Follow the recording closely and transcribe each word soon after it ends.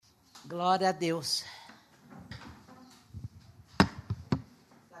Glória a Deus.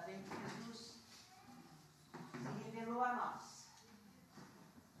 Está vendo que Jesus se revelou a nós.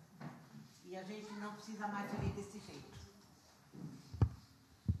 E a gente não precisa mais viver desse jeito.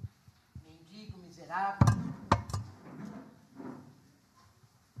 Mendigo, miserável.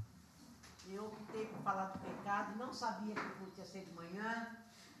 Eu optei por falar do pecado, não sabia que o culto ia ser de manhã.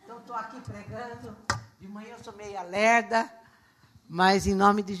 Então estou aqui pregando. De manhã eu sou meia lerda. Mas em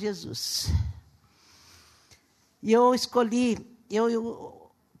nome de Jesus. E eu escolhi,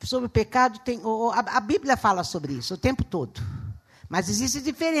 sobre o pecado, a Bíblia fala sobre isso o tempo todo. Mas existe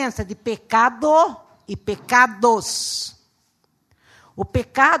diferença de pecado e pecados. O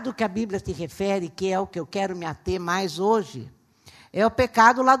pecado que a Bíblia se refere, que é o que eu quero me ater mais hoje, é o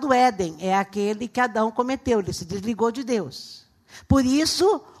pecado lá do Éden. É aquele que Adão cometeu, ele se desligou de Deus. Por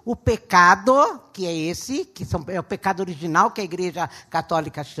isso, o pecado, que é esse, é o pecado original, que a Igreja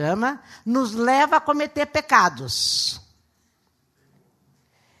Católica chama, nos leva a cometer pecados.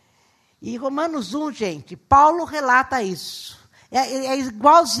 E Romanos 1, gente, Paulo relata isso. É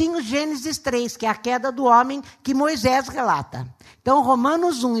igualzinho Gênesis 3, que é a queda do homem, que Moisés relata. Então,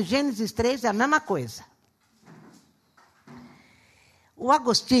 Romanos 1 e Gênesis 3 é a mesma coisa. O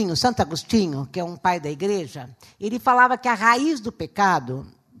Agostinho, Santo Agostinho, que é um pai da igreja, ele falava que a raiz do pecado,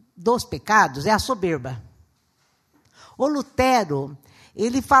 dos pecados, é a soberba. O Lutero,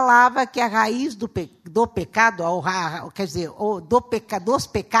 ele falava que a raiz do pecado, quer dizer, dos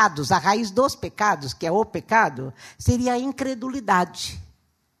pecados, a raiz dos pecados, que é o pecado, seria a incredulidade.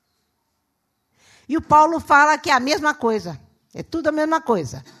 E o Paulo fala que é a mesma coisa, é tudo a mesma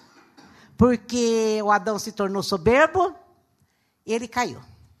coisa. Porque o Adão se tornou soberbo, ele caiu.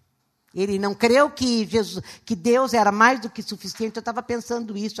 Ele não creu que Deus era mais do que suficiente. Eu estava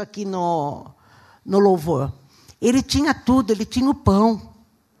pensando isso aqui no louvor. Ele tinha tudo, ele tinha o pão.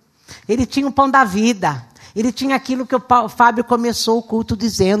 Ele tinha o pão da vida. Ele tinha aquilo que o Fábio começou o culto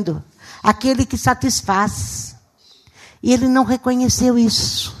dizendo. Aquele que satisfaz. E ele não reconheceu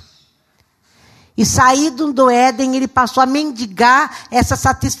isso. E saído do Éden, ele passou a mendigar essa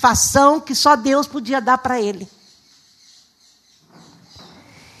satisfação que só Deus podia dar para ele.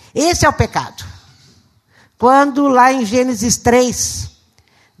 Esse é o pecado. Quando lá em Gênesis 3,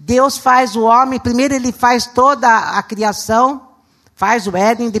 Deus faz o homem, primeiro ele faz toda a criação, faz o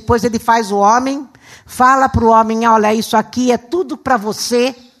Éden, depois ele faz o homem, fala para o homem, olha, isso aqui é tudo para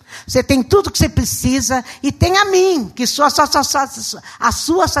você, você tem tudo que você precisa, e tem a mim, que sou a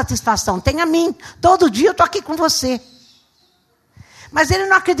sua satisfação, tem a mim, todo dia eu estou aqui com você. Mas ele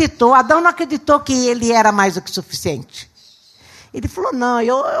não acreditou, Adão não acreditou que ele era mais do que suficiente. Ele falou, não,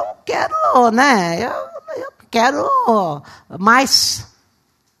 eu quero, né? Eu quero mais.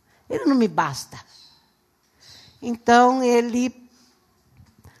 Ele não me basta. Então, ele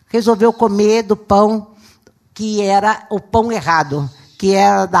resolveu comer do pão que era o pão errado, que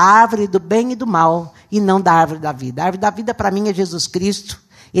era da árvore do bem e do mal, e não da árvore da vida. A árvore da vida, para mim, é Jesus Cristo.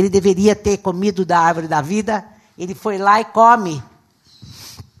 Ele deveria ter comido da árvore da vida. Ele foi lá e come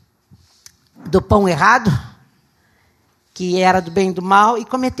do pão errado, que era do bem e do mal, e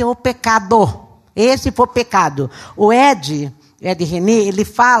cometeu o pecado. Esse foi o pecado. O Ed René, ele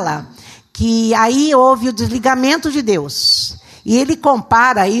fala que aí houve o desligamento de Deus. E ele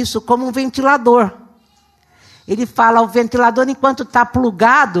compara isso como um ventilador. Ele fala, o ventilador, enquanto está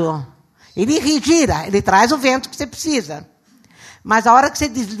plugado, ele gira, ele traz o vento que você precisa. Mas a hora que você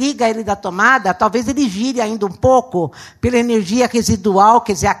desliga ele da tomada, talvez ele gire ainda um pouco, pela energia residual,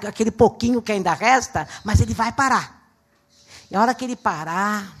 quer dizer, aquele pouquinho que ainda resta, mas ele vai parar. E a hora que ele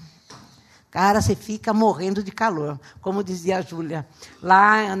parar, cara, você fica morrendo de calor. Como dizia a Júlia,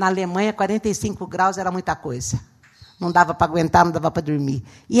 lá na Alemanha, 45 graus era muita coisa. Não dava para aguentar, não dava para dormir.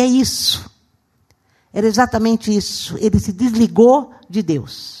 E é isso. Era exatamente isso. Ele se desligou de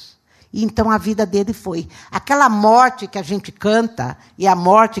Deus. E então a vida dele foi. Aquela morte que a gente canta, e a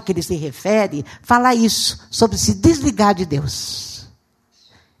morte que ele se refere, fala isso, sobre se desligar de Deus.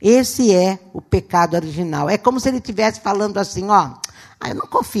 Esse é o pecado original. É como se ele estivesse falando assim, eu não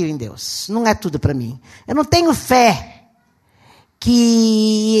confio em Deus, não é tudo para mim. Eu não tenho fé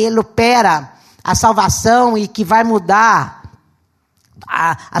que ele opera a salvação e que vai mudar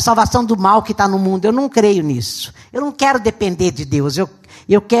a salvação do mal que está no mundo. Eu não creio nisso. Eu não quero depender de Deus.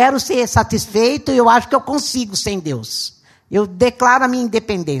 Eu quero ser satisfeito e eu acho que eu consigo sem Deus. Eu declaro a minha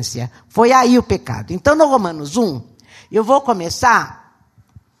independência. Foi aí o pecado. Então, no Romanos 1, eu vou começar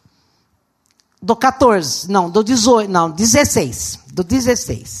do 14, não, do 18, não, 16. Do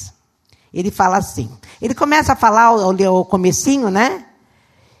 16. Ele fala assim. Ele começa a falar o comecinho, né?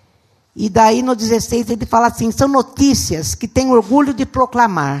 E daí no 16 ele fala assim, são notícias que tenho orgulho de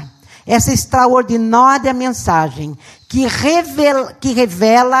proclamar. essa extraordinária mensagem que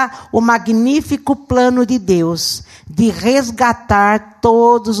revela o magnífico plano de Deus de resgatar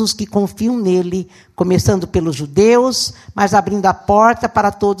todos os que confiam nele, começando pelos judeus, mas abrindo a porta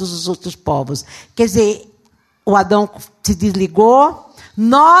para todos os outros povos. Quer dizer, o Adão se desligou,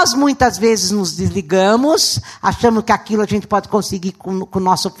 nós muitas vezes nos desligamos, achamos que aquilo a gente pode conseguir com o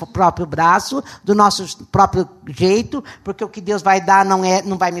nosso próprio braço, do nosso próprio jeito, porque o que Deus vai dar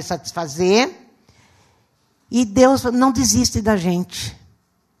não vai me satisfazer. E Deus não desiste da gente.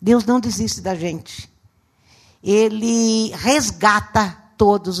 Deus não desiste da gente. Ele resgata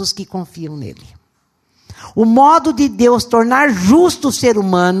todos os que confiam nele. O modo de Deus tornar justo o ser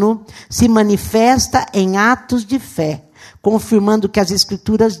humano se manifesta em atos de fé, confirmando o que as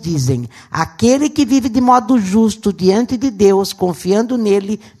Escrituras dizem. Aquele que vive de modo justo diante de Deus, confiando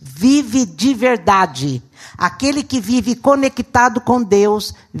nele, vive de verdade. Aquele que vive conectado com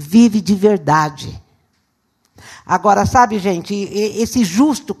Deus, vive de verdade. Agora, sabe, gente, esse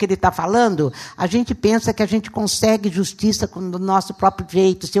justo que ele está falando, a gente pensa que a gente consegue justiça do nosso próprio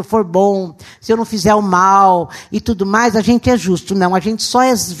jeito, se eu for bom, se eu não fizer o mal e tudo mais, a gente é justo. Não, a gente só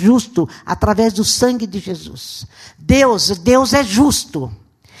é justo através do sangue de Jesus. Deus é justo.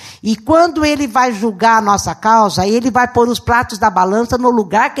 E quando ele vai julgar a nossa causa, ele vai pôr os pratos da balança no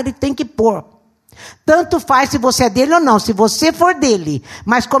lugar que ele tem que pôr. Tanto faz se você é dele ou não. Se você for dele,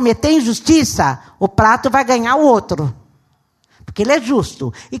 mas cometer injustiça, o prato vai ganhar o outro. Porque ele é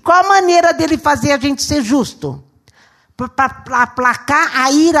justo. E qual a maneira dele fazer a gente ser justo? Para aplacar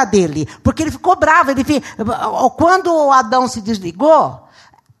a ira dele. Porque ele ficou bravo. Quando o Adão se desligou,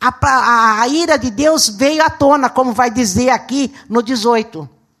 a ira de Deus veio à tona, como vai dizer aqui no 18.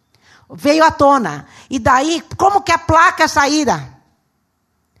 Veio à tona. E daí, como que aplaca essa ira?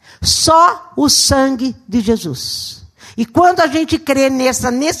 Só o sangue de Jesus. E quando a gente crê nessa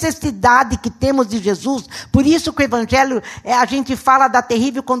necessidade que temos de Jesus, por isso que o Evangelho, a gente fala da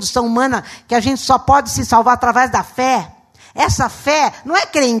terrível condição humana, que a gente só pode se salvar através da fé. Essa fé não é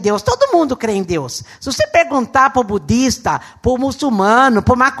crer em Deus, todo mundo crê em Deus. Se você perguntar para o budista, para o muçulmano,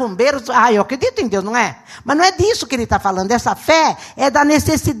 para o macumbeiro, eu acredito em Deus, não é? Mas não é disso que ele está falando. Essa fé é da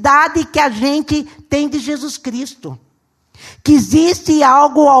necessidade que a gente tem de Jesus Cristo. Que existe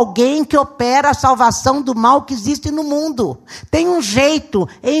alguém que opera a salvação do mal que existe no mundo. Tem um jeito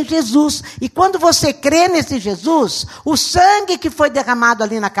em Jesus. E quando você crê nesse Jesus, o sangue que foi derramado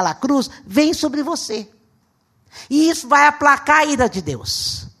ali naquela cruz vem sobre você. E isso vai aplacar a ira de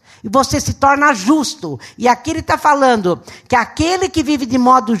Deus. E você se torna justo. E aqui ele está falando que aquele que vive de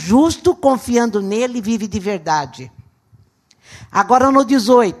modo justo, confiando nele, vive de verdade. Agora no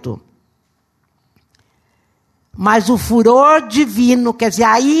 18... Mas o furor divino, quer dizer,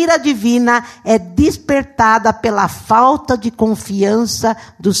 a ira divina é despertada pela falta de confiança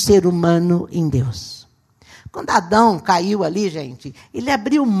do ser humano em Deus. Quando Adão caiu ali, gente, ele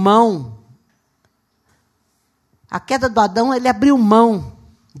abriu mão. A queda do Adão, ele abriu mão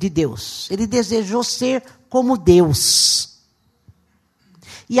de Deus. Ele desejou ser como Deus.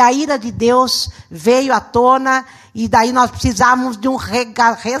 E a ira de Deus veio à tona, e daí nós precisávamos de um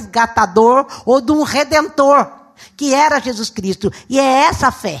resgatador ou de um redentor, que era Jesus Cristo. E é essa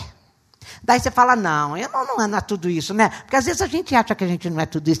a fé. Daí você fala, não é tudo isso, né? Porque às vezes a gente acha que a gente não é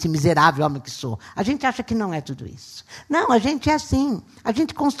tudo isso, miserável homem que sou. A gente acha que não é tudo isso. Não, a gente é assim. A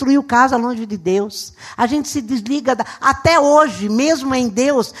gente construiu casa longe de Deus. A gente se desliga, até hoje, mesmo em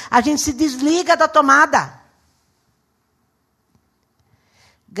Deus, a gente se desliga da tomada.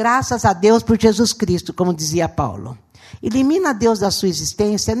 Graças a Deus por Jesus Cristo, como dizia Paulo. Elimina Deus da sua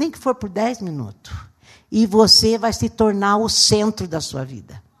existência, nem que for por 10 minutos. E você vai se tornar o centro da sua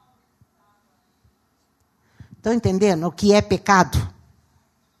vida. Estão entendendo o que é pecado?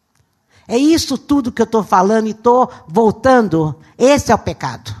 É isso tudo que eu estou falando e estou voltando. Esse é o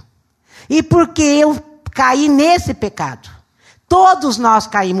pecado. E porque eu caí nesse pecado? Todos nós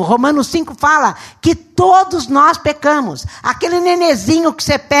caímos. Romanos 5 fala que todos nós pecamos. Aquele nenezinho que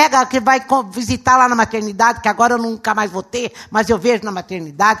você pega, que vai visitar lá na maternidade, que agora eu nunca mais vou ter, mas eu vejo na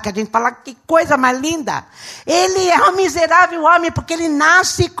maternidade, que a gente fala, que coisa mais linda. Ele é um miserável homem, porque ele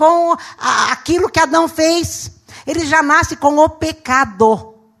nasce com aquilo que Adão fez. Ele já nasce com o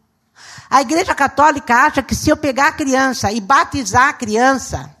pecado. A Igreja Católica acha que se eu pegar a criança e batizar a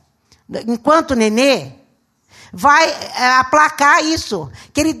criança, enquanto nenê, vai aplacar isso,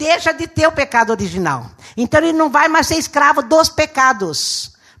 que ele deixa de ter o pecado original. Então ele não vai mais ser escravo dos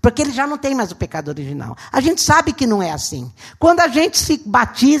pecados, porque ele já não tem mais o pecado original. A gente sabe que não é assim. Quando a gente se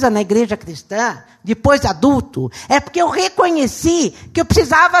batiza na igreja cristã, depois de adulto, é porque eu reconheci que eu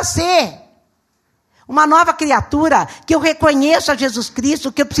precisava ser uma nova criatura, que eu reconheço a Jesus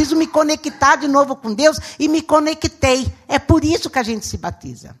Cristo, que eu preciso me conectar de novo com Deus, e me conectei. É por isso que a gente se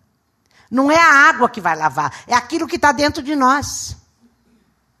batiza. Não é a água que vai lavar, é aquilo que está dentro de nós.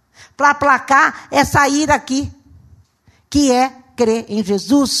 Para aplacar essa ira aqui, que é crer em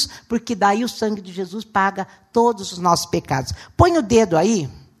Jesus, porque daí o sangue de Jesus paga todos os nossos pecados. Põe o dedo aí,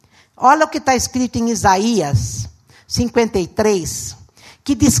 olha o que está escrito em Isaías 53,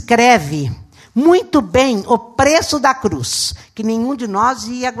 que descreve muito bem o preço da cruz, que nenhum de nós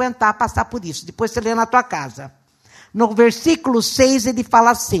ia aguentar passar por isso. Depois você lê na tua casa. No versículo 6 ele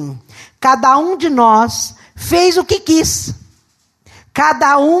fala assim: cada um de nós fez o que quis,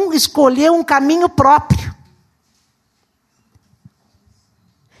 cada um escolheu um caminho próprio.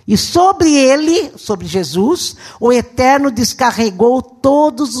 E sobre ele, sobre Jesus, o Eterno descarregou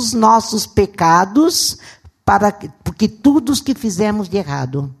todos os nossos pecados, porque tudo os que fizemos de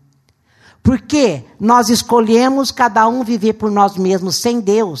errado. Porque nós escolhemos cada um viver por nós mesmos, sem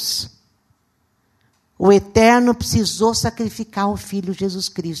Deus. O Eterno precisou sacrificar o Filho Jesus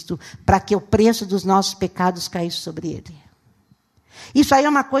Cristo, para que o preço dos nossos pecados caísse sobre ele. Isso aí é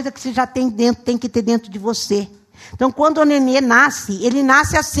uma coisa que você já tem dentro, tem que ter dentro de você. Então, quando o nenê nasce, ele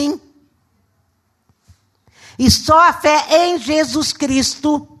nasce assim. E só a fé em Jesus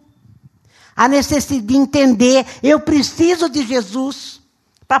Cristo, a necessidade de entender, eu preciso de Jesus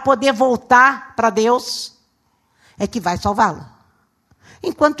para poder voltar para Deus, é que vai salvá-lo.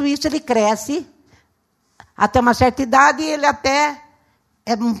 Enquanto isso, ele cresce, até uma certa idade, ele até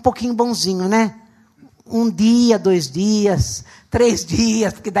é um pouquinho bonzinho, né? 1 dia, 2 dias, 3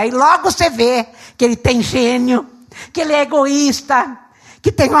 dias, porque daí logo você vê que ele tem gênio, que ele é egoísta,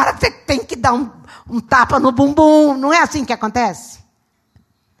 que tem hora que tem que dar um tapa no bumbum. Não é assim que acontece?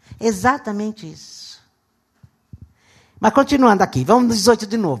 Exatamente isso. Mas continuando aqui, vamos no 18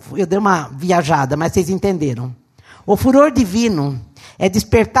 de novo. Eu dei uma viajada, mas vocês entenderam. O furor divino é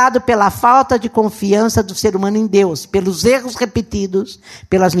despertado pela falta de confiança do ser humano em Deus, pelos erros repetidos,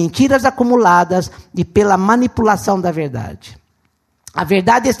 pelas mentiras acumuladas e pela manipulação da verdade. A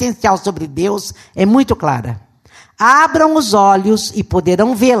verdade essencial sobre Deus é muito clara. Abram os olhos e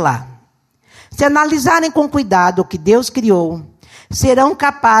poderão vê-la. Se analisarem com cuidado o que Deus criou, serão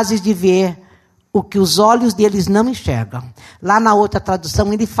capazes de ver o que os olhos deles não enxergam. Lá na outra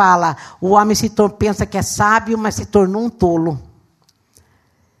tradução ele fala, o homem pensa que é sábio, mas se tornou um tolo.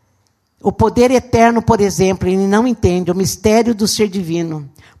 O poder eterno, por exemplo, ele não entende o mistério do ser divino.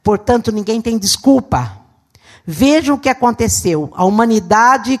 Portanto, ninguém tem desculpa. Vejam o que aconteceu. A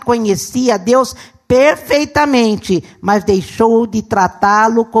humanidade conhecia Deus perfeitamente, mas deixou de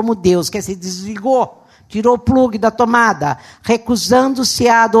tratá-lo como Deus, que se desligou, tirou o plugue da tomada, recusando-se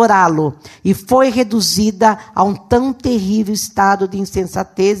a adorá-lo, e foi reduzida a um tão terrível estado de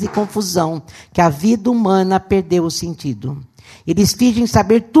insensatez e confusão, que a vida humana perdeu o sentido. Eles fingem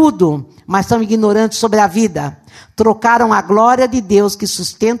saber tudo, mas são ignorantes sobre a vida. Trocaram a glória de Deus que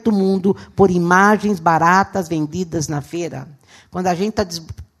sustenta o mundo por imagens baratas vendidas na feira. Quando a gente está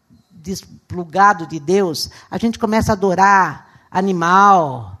desplugado de Deus, a gente começa a adorar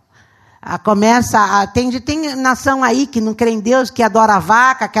animal. Tem nação aí que não crê em Deus, que adora a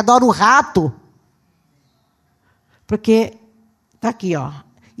vaca, que adora o rato. Porque, está aqui, ó.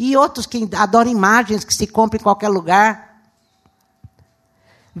 E outros que adoram imagens que se compram em qualquer lugar.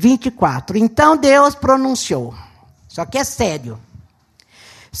 24. Então Deus pronunciou. Só que é sério.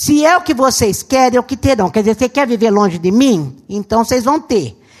 Se é o que vocês querem, é o que terão. Quer dizer, você quer viver longe de mim? Então vocês vão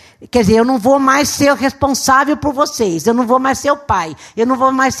ter. Quer dizer, eu não vou mais ser o responsável por vocês. Eu não vou mais ser o pai. Eu não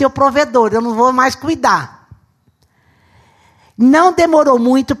vou mais ser o provedor. Eu não vou mais cuidar. Não demorou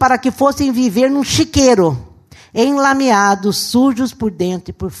muito para que fossem viver num chiqueiro, enlameados, sujos por dentro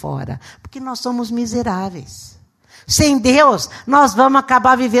e por fora. Porque nós somos miseráveis. Sem Deus, nós vamos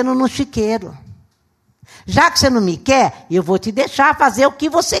acabar vivendo no chiqueiro. Já que você não me quer, eu vou te deixar fazer o que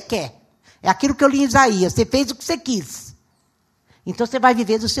você quer. É aquilo que eu li em Isaías. Você fez o que você quis. Então você vai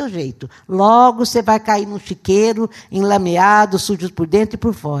viver do seu jeito. Logo você vai cair num chiqueiro, enlameado, sujos por dentro e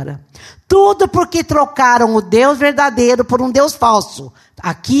por fora. Tudo porque trocaram o Deus verdadeiro por um Deus falso.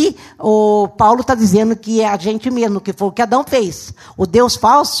 Aqui, o Paulo está dizendo que é a gente mesmo, que foi o que Adão fez. O Deus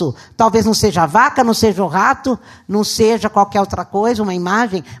falso, talvez não seja a vaca, não seja o rato, não seja qualquer outra coisa, uma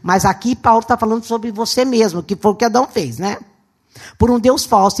imagem, mas aqui Paulo está falando sobre você mesmo, que foi o que Adão fez, né? Por um Deus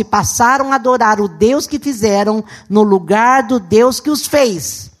falso, e passaram a adorar o Deus que fizeram no lugar do Deus que os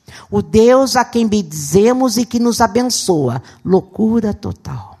fez. O Deus a quem bendizemos e que nos abençoa. Loucura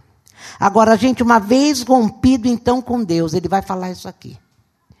total. Agora, gente, uma vez rompido então com Deus, ele vai falar isso aqui.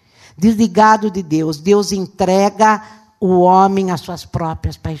 Desligado de Deus, Deus entrega o homem às suas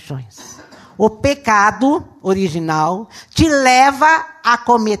próprias paixões. o pecado original te leva a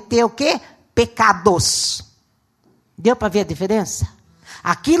cometer o quê? Pecados. Deu para ver a diferença?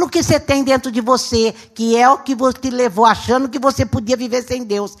 Aquilo que você tem dentro de você, que é o que te levou achando que você podia viver sem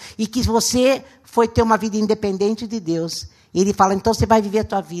Deus, e que você foi ter uma vida independente de Deus. Ele fala, então você vai viver a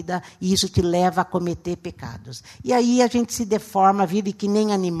tua vida, e isso te leva a cometer pecados. E aí a gente se deforma, vive que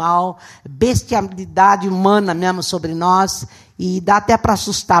nem animal, bestialidade humana mesmo sobre nós, e dá até para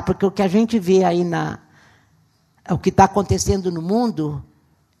assustar, porque o que a gente vê aí, o que está acontecendo no mundo,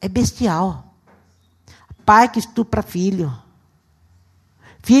 é bestial. Pai que estupra filho.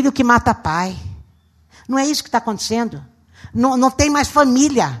 Filho que mata pai. Não é isso que está acontecendo. Não tem mais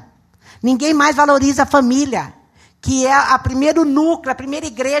família. Ninguém mais valoriza a família, que é a primeiro núcleo, a primeira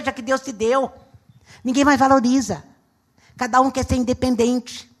igreja que Deus te deu. Ninguém mais valoriza. Cada um quer ser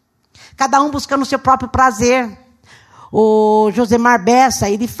independente. Cada um buscando o seu próprio prazer. O Josemar Bessa,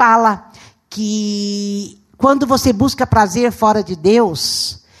 ele fala que quando você busca prazer fora de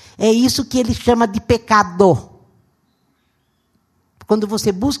Deus, é isso que ele chama de pecado. Quando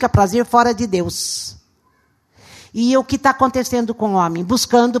você busca prazer fora de Deus. E o que está acontecendo com o homem?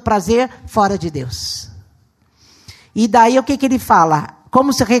 Buscando prazer fora de Deus. E daí o que ele fala?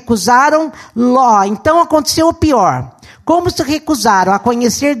 Como se recusaram, então aconteceu o pior. Como se recusaram a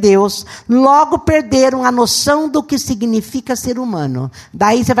conhecer Deus, logo perderam a noção do que significa ser humano.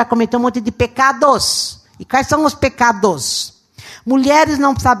 Daí você vai cometer um monte de pecados. E quais são os pecados? Mulheres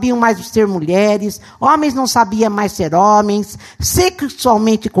não sabiam mais ser mulheres, homens não sabiam mais ser homens,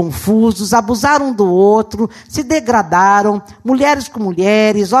 sexualmente confusos, abusaram um do outro, se degradaram, mulheres com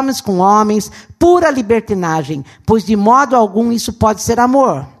mulheres, homens com homens, pura libertinagem, pois de modo algum isso pode ser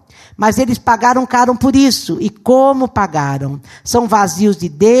amor. Mas eles pagaram caro por isso, e como pagaram? São vazios de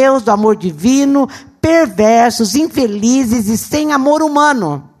Deus, do amor divino, perversos, infelizes e sem amor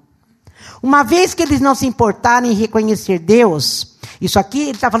humano. Uma vez que eles não se importarem em reconhecer Deus, isso aqui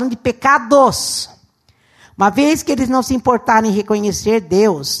ele está falando de pecados. Uma vez que eles não se importarem em reconhecer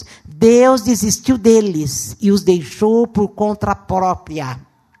Deus, Deus desistiu deles e os deixou por conta própria.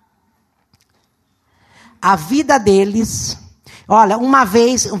 A vida deles, olha, uma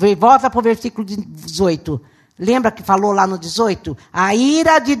vez, volta para o versículo 18. Lembra que falou lá no 18? A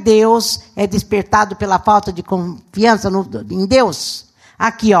ira de Deus é despertado pela falta de confiança em Deus.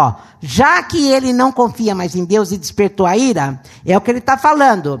 Aqui, ó, já que ele não confia mais em Deus e despertou a ira, é o que ele está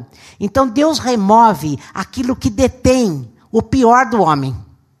falando. Então Deus remove aquilo que detém o pior do homem,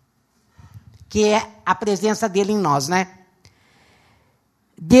 que é a presença dele em nós, né?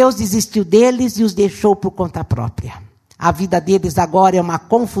 Deus desistiu deles e os deixou por conta própria. A vida deles agora é uma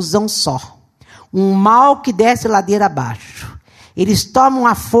confusão só. Um mal que desce ladeira abaixo. Eles tomam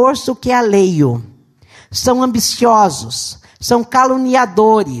à força o que é alheio. São ambiciosos. São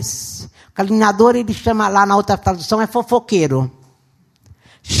caluniadores. Caluniador, ele chama lá na outra tradução, é fofoqueiro.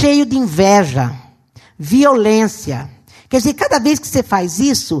 Cheio de inveja, violência. Quer dizer, cada vez que você faz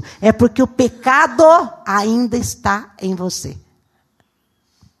isso, é porque o pecado ainda está em você.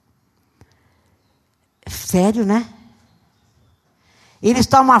 Sério, né? Eles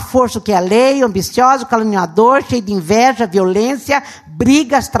tomam a força o que é alheio, ambicioso, caluniador, cheio de inveja, violência,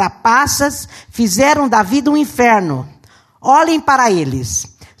 brigas, trapaças, fizeram da vida um inferno. Olhem para eles.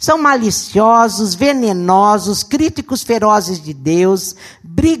 São maliciosos, venenosos, críticos ferozes de Deus,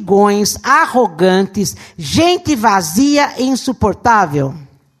 brigões, arrogantes, gente vazia e insuportável.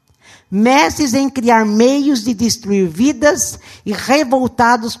 Mestres em criar meios de destruir vidas e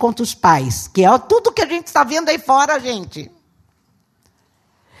revoltados contra os pais. Que é tudo que a gente está vendo aí fora, gente.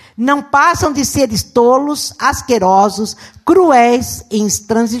 Não passam de seres tolos, asquerosos, cruéis e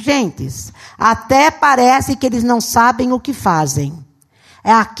intransigentes. Até parece que eles não sabem o que fazem.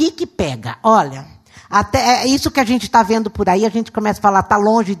 É aqui que pega. Olha, até isso que a gente está vendo por aí, a gente começa a falar, está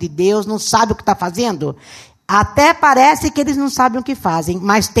longe de Deus, não sabe o que está fazendo. Até parece que eles não sabem o que fazem,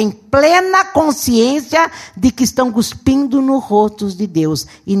 mas têm plena consciência de que estão cuspindo no rosto de Deus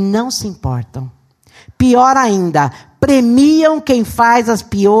e não se importam. Pior ainda, premiam quem faz as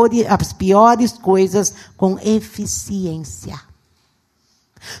piores coisas com eficiência.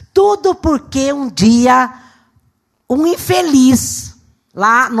 Tudo porque um dia, um infeliz,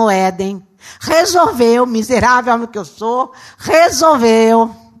 lá no Éden, resolveu, miserável homem que eu sou,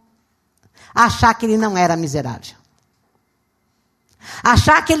 resolveu achar que ele não era miserável.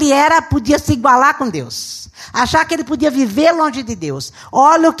 Achar que ele podia se igualar com Deus. Achar que ele podia viver longe de Deus.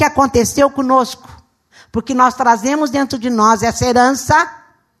 Olha o que aconteceu conosco. Porque nós trazemos dentro de nós essa herança,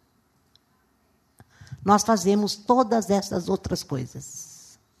 nós fazemos todas essas outras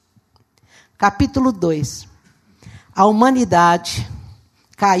coisas. Capítulo 2. A humanidade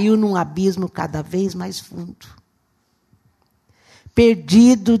caiu num abismo cada vez mais fundo.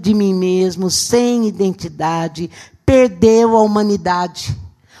 Perdido de mim mesmo, sem identidade, perdeu a humanidade.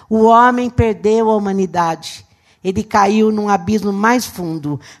 O homem perdeu a humanidade. Ele caiu num abismo mais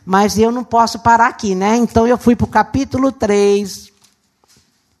fundo. Mas eu não posso parar aqui, né? Então eu fui para o capítulo 3,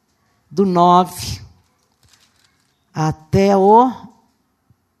 do 9 até o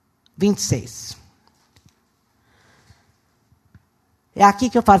 26. É aqui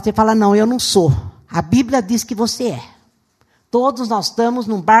que eu falo. Você fala, não, eu não sou. A Bíblia diz que você é. Todos nós estamos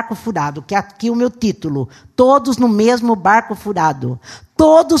num barco furado, que é aqui o meu título. Todos no mesmo barco furado.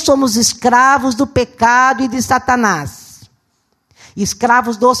 Todos somos escravos do pecado e de Satanás.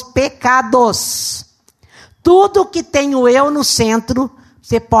 Escravos dos pecados. Tudo que tem o eu no centro,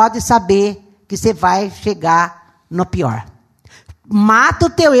 você pode saber que você vai chegar no pior. Mata o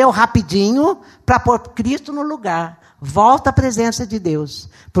teu eu rapidinho para pôr Cristo no lugar. Volta à presença de Deus.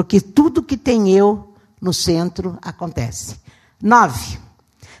 Porque tudo que tem eu no centro acontece. 9.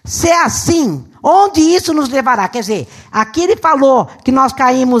 Se é assim, onde isso nos levará? Quer dizer, aqui ele falou que nós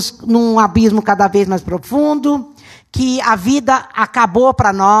caímos num abismo cada vez mais profundo, que a vida acabou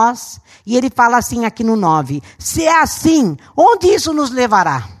para nós, e ele fala assim aqui no 9. Se é assim, onde isso nos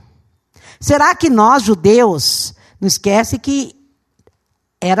levará? Será que nós, judeus, não esquece que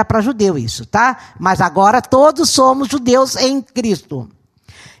era para judeu isso, tá? Mas agora todos somos judeus em Cristo.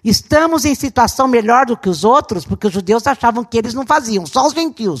 Estamos em situação melhor do que os outros, porque os judeus achavam que eles não faziam, só os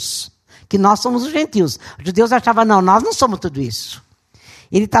gentios, que nós somos os gentios. Os judeus achavam, não, nós não somos tudo isso.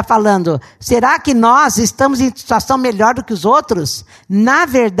 Ele está falando, será que nós estamos em situação melhor do que os outros? Na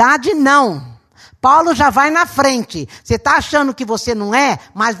verdade, não. Paulo já vai na frente. Você está achando que você não é,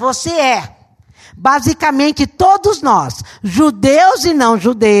 mas você é. Basicamente, todos nós, judeus e não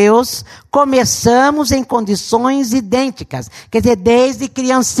judeus, começamos em condições idênticas. Quer dizer, desde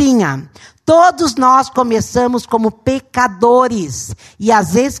criancinha. Todos nós começamos como pecadores. E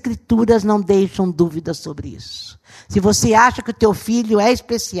as Escrituras não deixam dúvidas sobre isso. Se você acha que o teu filho é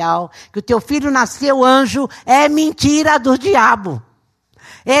especial, que o teu filho nasceu anjo, é mentira do diabo.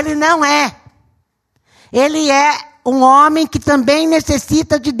 Ele não é. Ele é um homem que também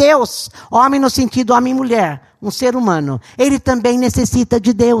necessita de Deus. Homem no sentido homem e mulher. Um ser humano. Ele também necessita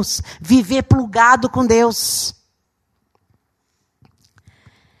de Deus. Viver plugado com Deus.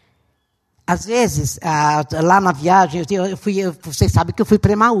 Às vezes, lá na viagem, vocês sabem que eu fui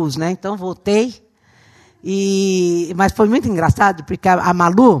para Emaús, né? Então, voltei. Mas foi muito engraçado, porque a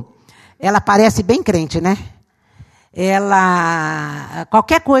Malu, ela parece bem crente, né? Ela,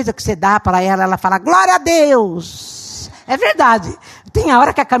 qualquer coisa que você dá para ela, ela fala, glória a Deus. É verdade. Tem a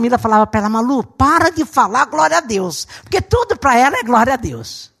hora que a Camila falava para ela, Malu, para de falar glória a Deus. Porque tudo para ela é glória a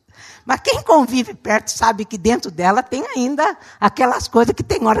Deus. Mas quem convive perto sabe que dentro dela tem ainda aquelas coisas que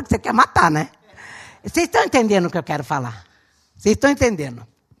tem hora que você quer matar, né? Vocês estão entendendo o que eu quero falar? Vocês estão entendendo?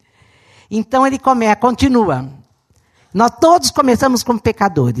 Então ele continua. Nós todos começamos como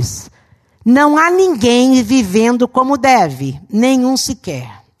pecadores. Não há ninguém vivendo como deve, nenhum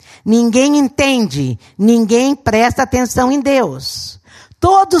sequer. Ninguém entende, ninguém presta atenção em Deus.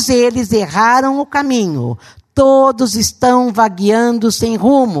 Todos eles erraram o caminho, todos estão vagueando sem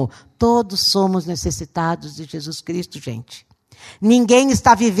rumo. Todos somos necessitados de Jesus Cristo, gente. Ninguém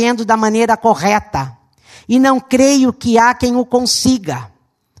está vivendo da maneira correta. E não creio que há quem o consiga.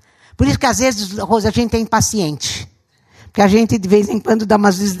 Por isso que às vezes, Rosa, a gente é impaciente. Porque a gente, de vez em quando, dá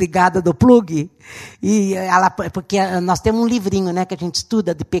umas desligadas do plug. Porque nós temos um livrinho, né, que a gente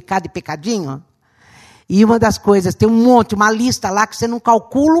estuda de pecado e pecadinho. E uma das coisas, tem uma lista lá que você não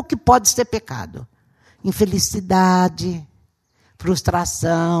calcula o que pode ser pecado. Infelicidade,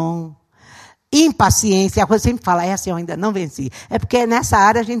 frustração, impaciência. A coisa sempre fala, essa eu ainda não venci. É porque nessa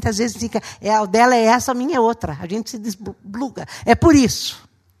área a gente às vezes fica, o dela é essa, a minha é outra. A gente se desbluga. É por isso.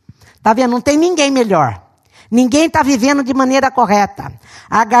 Tá vendo? Não tem ninguém melhor. Ninguém está vivendo de maneira correta.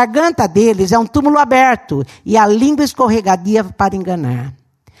 A garganta deles é um túmulo aberto e a língua escorregadia para enganar.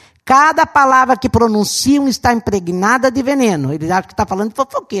 Cada palavra que pronunciam está impregnada de veneno. Eles acham que está falando de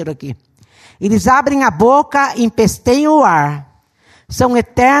fofoqueiro aqui. Eles abrem a boca e empesteiam o ar. São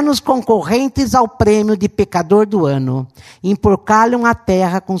eternos concorrentes ao prêmio de pecador do ano. Emporcalham a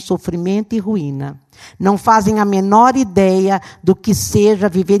terra com sofrimento e ruína. Não fazem a menor ideia do que seja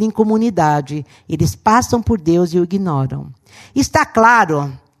viver em comunidade. Eles passam por Deus e o ignoram. Está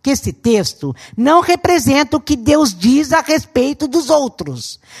claro que esse texto não representa o que Deus diz a respeito dos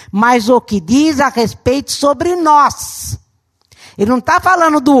outros, mas o que diz a respeito sobre nós. Ele não está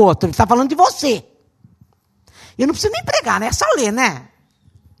falando do outro, ele está falando de você. Eu não preciso nem pregar, né? É só ler, né?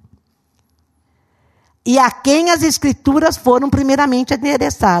 e a quem as Escrituras foram primeiramente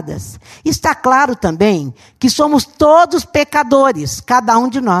endereçadas. Está claro também que somos todos pecadores, cada um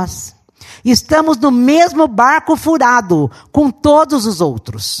de nós. Estamos no mesmo barco furado com todos os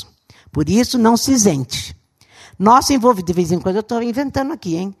outros. Por isso, não se isente. Nosso envolvimento, de vez em quando eu estou inventando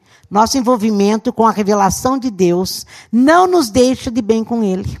aqui, hein? Nosso envolvimento com a revelação de Deus não nos deixa de bem com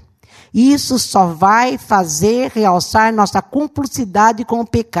Ele. Isso só vai fazer realçar nossa cumplicidade com o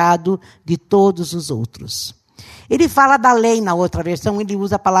pecado de todos os outros. Ele fala da lei na outra versão, ele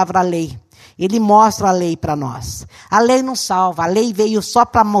usa a palavra lei. Ele mostra a lei para nós. A lei não salva, a lei veio só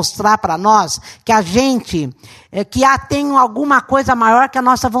para mostrar para nós que a gente, tem alguma coisa maior que a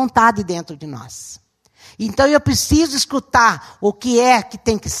nossa vontade dentro de nós. Então eu preciso escutar o que é que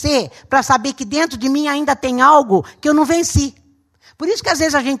tem que ser, para saber que dentro de mim ainda tem algo que eu não venci. Por isso que às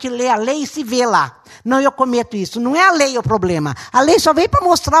vezes a gente lê a lei e se vê lá. Não, eu cometo isso. Não é a lei o problema. A lei só veio para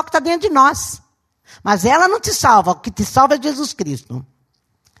mostrar o que está dentro de nós. Mas ela não te salva. O que te salva é Jesus Cristo.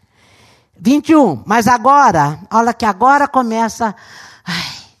 21. Mas agora, olha que agora começa...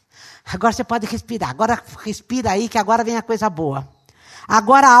 agora você pode respirar. Agora respira aí que agora vem a coisa boa.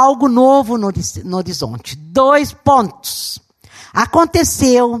 Agora há algo novo no horizonte. 2 pontos.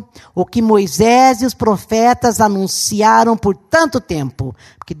 Aconteceu o que Moisés e os profetas anunciaram por tanto tempo.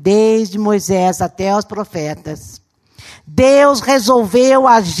 Porque desde Moisés até os profetas, Deus resolveu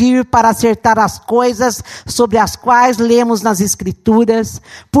agir para acertar as coisas sobre as quais lemos nas Escrituras,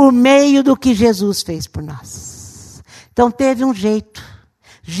 por meio do que Jesus fez por nós. Então teve um jeito.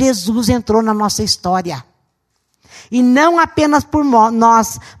 Jesus entrou na nossa história. E não apenas por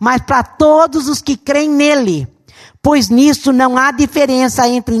nós, mas para todos os que creem nele. Pois nisso não há diferença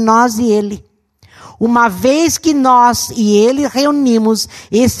entre nós e ele. Uma vez que nós e ele reunimos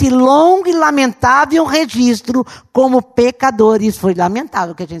esse longo e lamentável registro como pecadores. Foi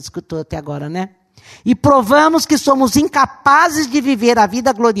lamentável o que a gente escutou até agora, né? E provamos que somos incapazes de viver a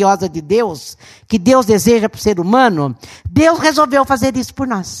vida gloriosa de Deus, que Deus deseja para o ser humano. Deus resolveu fazer isso por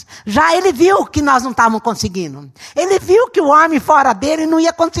nós. Já ele viu que nós não estávamos conseguindo. Ele viu que o homem fora dele não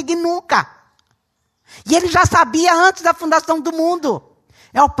ia conseguir nunca. E ele já sabia antes da fundação do mundo.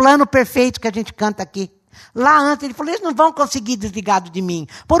 É o plano perfeito que a gente canta aqui. Lá antes ele falou, eles não vão conseguir desligado de mim.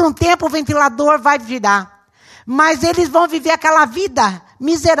 Por um tempo o ventilador vai virar. Mas eles vão viver aquela vida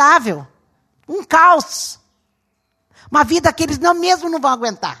miserável. Um caos. Uma vida que eles mesmo não vão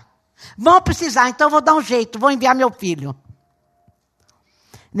aguentar. Vão precisar, então eu vou dar um jeito, vou enviar meu filho.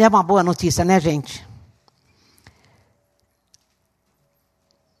 Não é uma boa notícia, né, gente?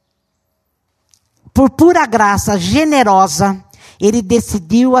 Por pura graça generosa, ele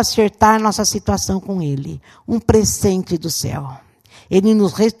decidiu acertar nossa situação com ele. Um presente do céu. Ele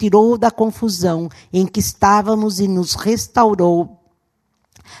nos retirou da confusão em que estávamos e nos restaurou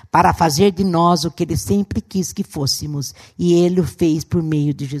para fazer de nós o que ele sempre quis que fôssemos. E ele o fez por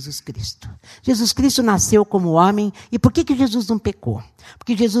meio de Jesus Cristo. Jesus Cristo nasceu como homem. E por que Jesus não pecou?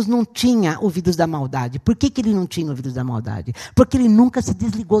 Porque Jesus não tinha ouvidos da maldade. Por que ele não tinha ouvidos da maldade? Porque ele nunca se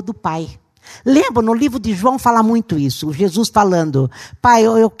desligou do Pai. Lembra, no livro de João fala muito isso. Jesus falando, Pai,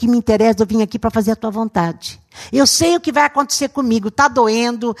 o que me interessa, eu vim aqui para fazer a tua vontade. Eu sei o que vai acontecer comigo, está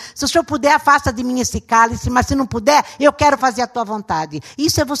doendo. Se o Senhor puder, afasta de mim esse cálice, mas se não puder, eu quero fazer a tua vontade.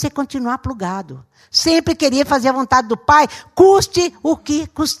 Isso é você continuar plugado. Sempre querer fazer a vontade do Pai, custe o que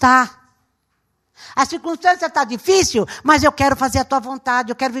custar. A circunstância está difícil, mas eu quero fazer a tua vontade,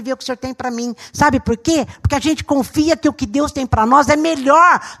 eu quero viver o que o Senhor tem para mim. Sabe por quê? Porque a gente confia que o que Deus tem para nós é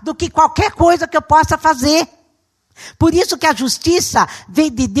melhor do que qualquer coisa que eu possa fazer. Por isso que a justiça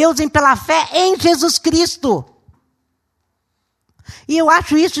vem de Deus, vem pela fé em Jesus Cristo. E eu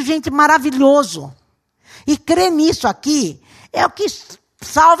acho isso, gente, maravilhoso. E crer nisso aqui é o que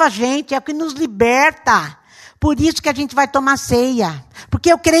salva a gente, é o que nos liberta. Por isso que a gente vai tomar ceia.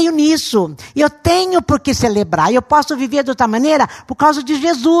 Porque eu creio nisso. Eu tenho por que celebrar. Eu posso viver de outra maneira por causa de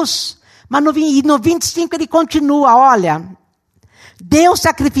Jesus. Mas no 25 ele continua, olha. Deus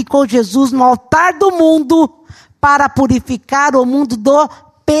sacrificou Jesus no altar do mundo para purificar o mundo do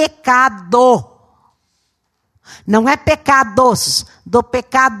pecado. Não é pecados, do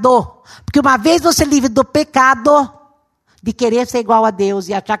pecado. Porque uma vez você livre do pecado, de querer ser igual a Deus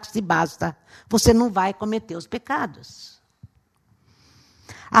e achar que se basta, você não vai cometer os pecados.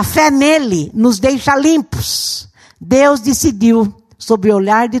 A fé nele nos deixa limpos. Deus decidiu, sob o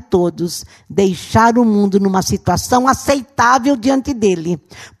olhar de todos, deixar o mundo numa situação aceitável diante dele,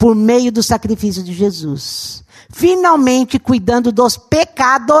 por meio do sacrifício de Jesus. Finalmente cuidando dos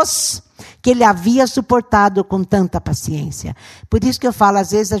pecados que ele havia suportado com tanta paciência. Por isso que eu falo,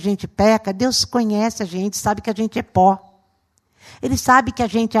 às vezes a gente peca, Deus conhece a gente, sabe que a gente é pó. Ele sabe que a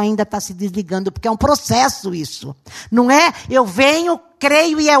gente ainda está se desligando, porque é um processo isso. Não é eu venho,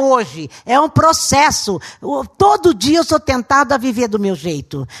 creio e é hoje. É um processo. Todo dia eu sou tentado a viver do meu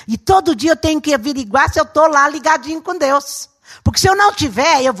jeito. E todo dia eu tenho que averiguar se eu estou lá ligadinho com Deus. Porque se eu não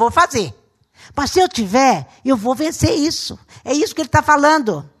tiver, eu vou fazer. Mas se eu tiver, eu vou vencer isso. É isso que ele está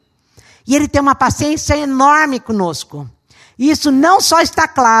falando. E ele tem uma paciência enorme conosco. Isso não só está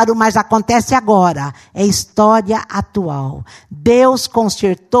claro, mas acontece agora. É história atual. Deus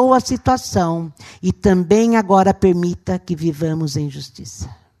consertou a situação e também agora permita que vivamos em justiça.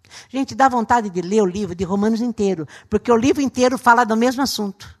 Gente, dá vontade de ler o livro de Romanos inteiro, porque o livro inteiro fala do mesmo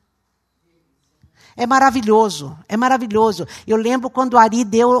assunto. É maravilhoso, é maravilhoso. Eu lembro quando o Ari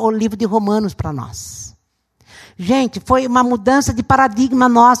deu o livro de Romanos para nós. Gente, foi uma mudança de paradigma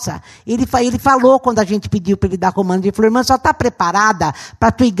nossa. Ele falou quando a gente pediu para ele dar Romanos, ele falou, irmã, só está preparada para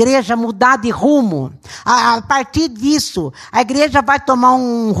a tua igreja mudar de rumo. A partir disso, a igreja vai tomar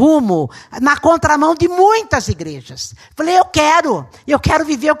um rumo na contramão de muitas igrejas. Falei, eu quero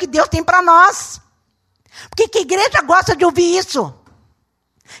viver o que Deus tem para nós. Porque que igreja gosta de ouvir isso?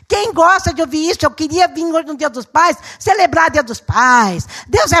 Quem gosta de ouvir isso? Eu queria vir hoje no Dia dos Pais, celebrar o Dia dos Pais.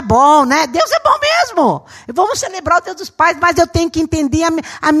 Deus é bom, né? Deus é bom mesmo. Vamos celebrar o Dia dos Pais, mas eu tenho que entender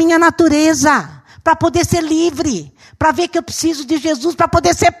a minha natureza, para poder ser livre, para ver que eu preciso de Jesus para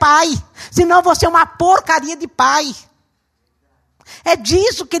poder ser pai. Senão eu vou ser uma porcaria de pai. É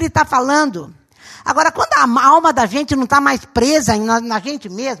disso que ele está falando. Agora, quando a alma da gente não está mais presa na gente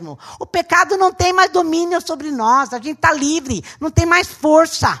mesmo, o pecado não tem mais domínio sobre nós, a gente está livre, não tem mais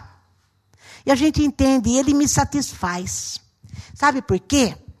força. E a gente entende, ele me satisfaz. Sabe por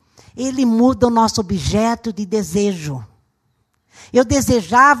quê? Ele muda o nosso objeto de desejo. Eu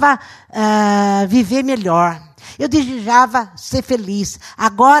desejava viver melhor, eu desejava ser feliz.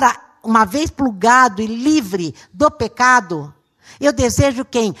 Agora, uma vez plugado e livre do pecado, eu desejo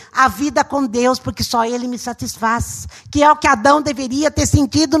quem? A vida com Deus, porque só Ele me satisfaz. Que é o que Adão deveria ter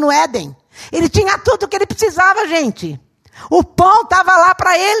sentido no Éden. Ele tinha tudo o que ele precisava, gente. O pão estava lá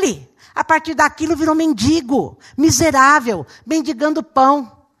para ele. A partir daquilo virou mendigo, miserável, mendigando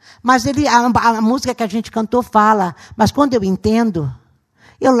pão. Mas a música que a gente cantou fala, mas quando eu entendo,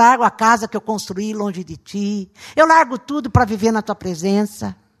 eu largo a casa que eu construí longe de ti. Eu largo tudo para viver na tua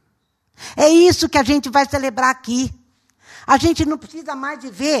presença. É isso que a gente vai celebrar aqui. A gente não precisa mais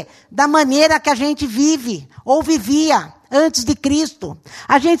viver da maneira que a gente vive, ou vivia antes de Cristo.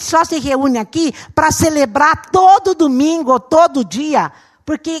 A gente só se reúne aqui para celebrar todo domingo ou todo dia,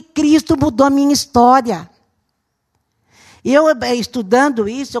 porque Cristo mudou a minha história. Eu, estudando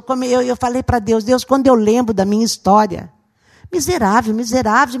isso, eu falei para Deus, quando eu lembro da minha história, miserável,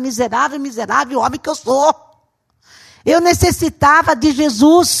 miserável, miserável, miserável, homem que eu sou. Eu necessitava de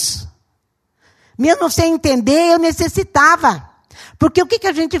Jesus. Mesmo sem entender, eu necessitava. Porque o que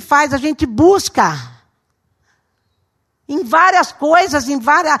a gente faz? A gente busca em várias coisas,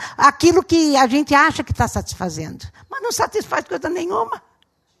 aquilo que a gente acha que está satisfazendo. Mas não satisfaz coisa nenhuma.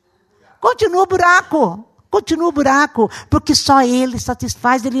 Continua o buraco. Porque só Ele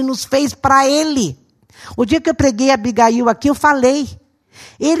satisfaz, Ele nos fez para Ele. O dia que eu preguei a Abigail aqui, eu falei.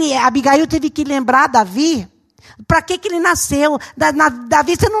 Abigail teve que lembrar Davi. Para que ele nasceu?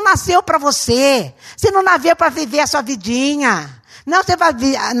 Davi, você não nasceu para você. Você não nasceu para viver a sua vidinha. Não, você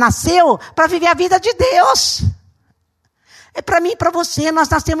nasceu para viver a vida de Deus. É para mim e para você, nós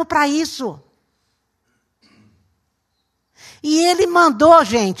nascemos para isso. E ele mandou,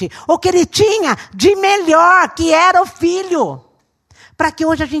 gente, o que ele tinha de melhor, que era o filho. Para que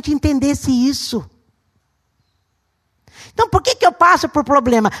hoje a gente entendesse isso. Então, por que eu passo por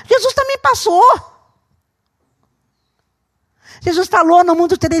problema? Jesus também passou. Jesus falou, no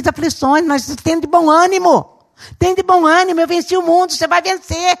mundo tereis aflições, mas tem de bom ânimo. Tem de bom ânimo, eu venci o mundo, você vai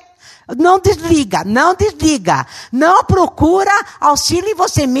vencer. Não desliga. Não procura auxílio em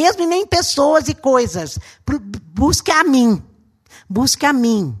você mesmo e nem em pessoas e coisas. Busque a mim.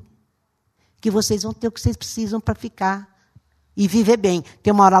 Que vocês vão ter o que vocês precisam para ficar e viver bem.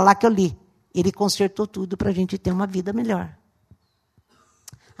 Tem uma hora lá que eu li. Ele consertou tudo para a gente ter uma vida melhor.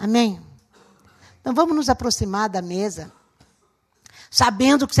 Amém? Então vamos nos aproximar da mesa.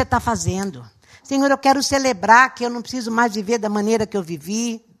 Sabendo o que você está fazendo. Senhor, eu quero celebrar que eu não preciso mais viver da maneira que eu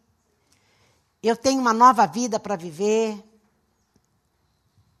vivi. Eu tenho uma nova vida para viver.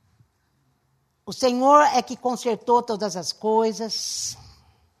 O Senhor é que consertou todas as coisas.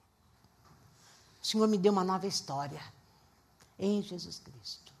 O Senhor me deu uma nova história. Em Jesus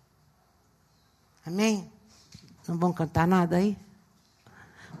Cristo. Amém? Não vão cantar nada aí?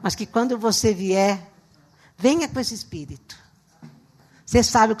 Mas que quando você vier, venha com esse espírito. Você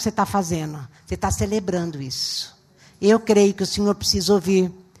sabe o que você está fazendo. Você está celebrando isso. eu creio que o Senhor precisa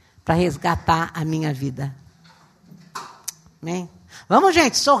ouvir para resgatar a minha vida. Amém? Vamos,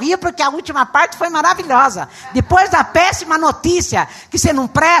 gente, sorria, porque a última parte foi maravilhosa. Depois da péssima notícia que você não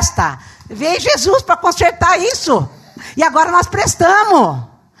presta, veio Jesus para consertar isso. E agora nós prestamos.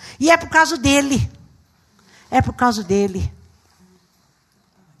 E é por causa dele. É por causa dele.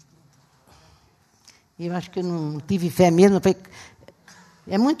 Eu acho que eu não tive fé mesmo.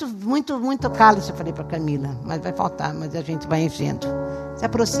 É muito cálice, eu falei para a Camila. Mas vai faltar, mas a gente vai enchendo. Se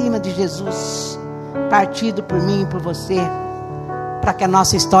aproxima de Jesus, partido por mim e por você, para que a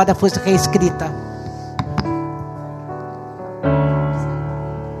nossa história fosse reescrita.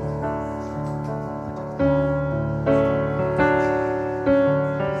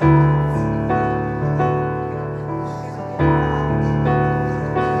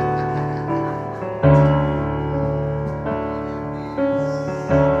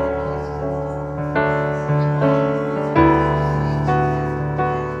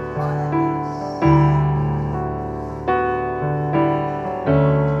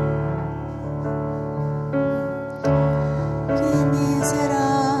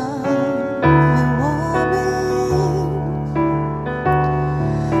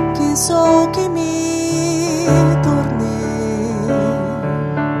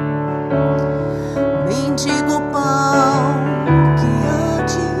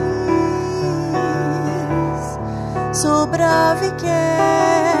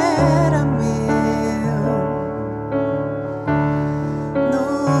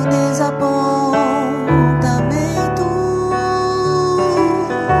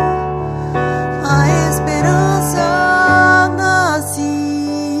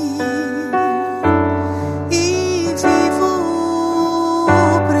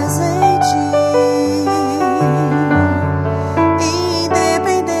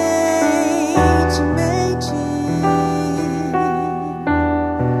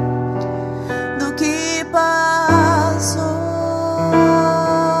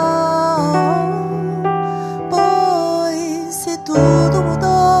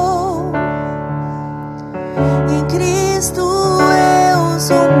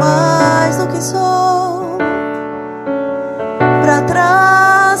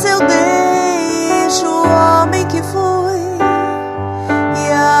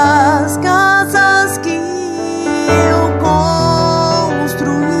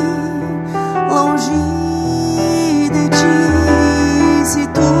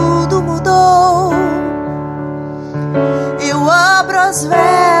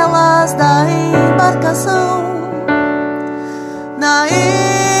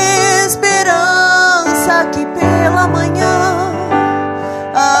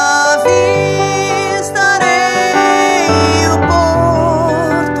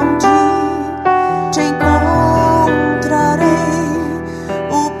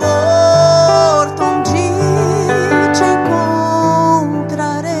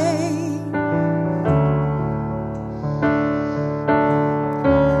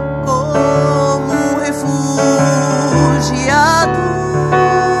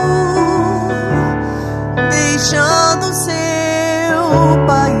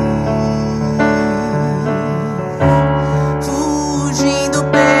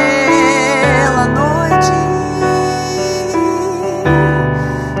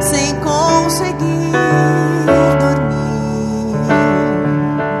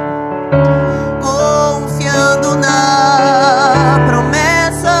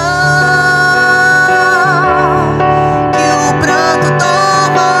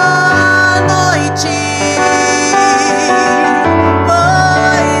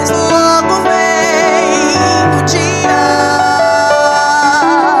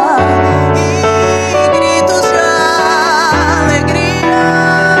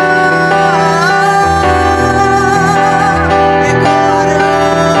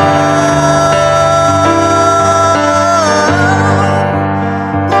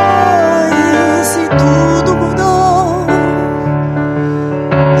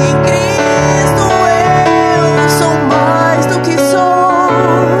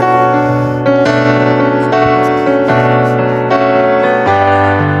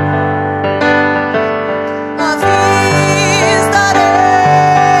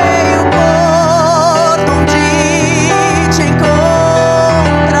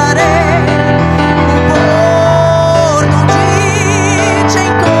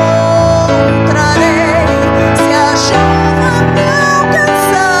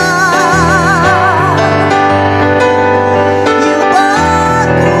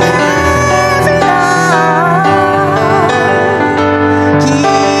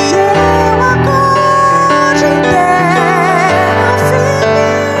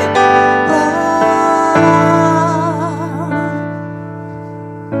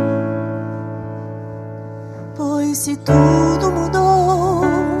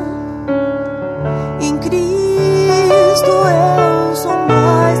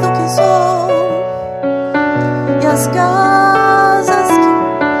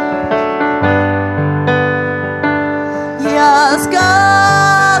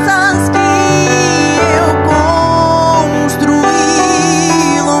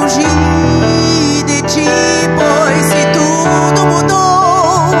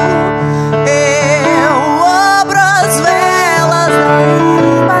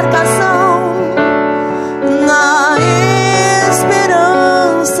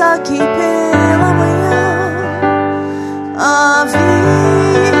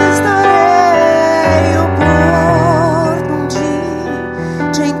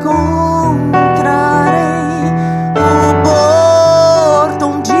 encontrei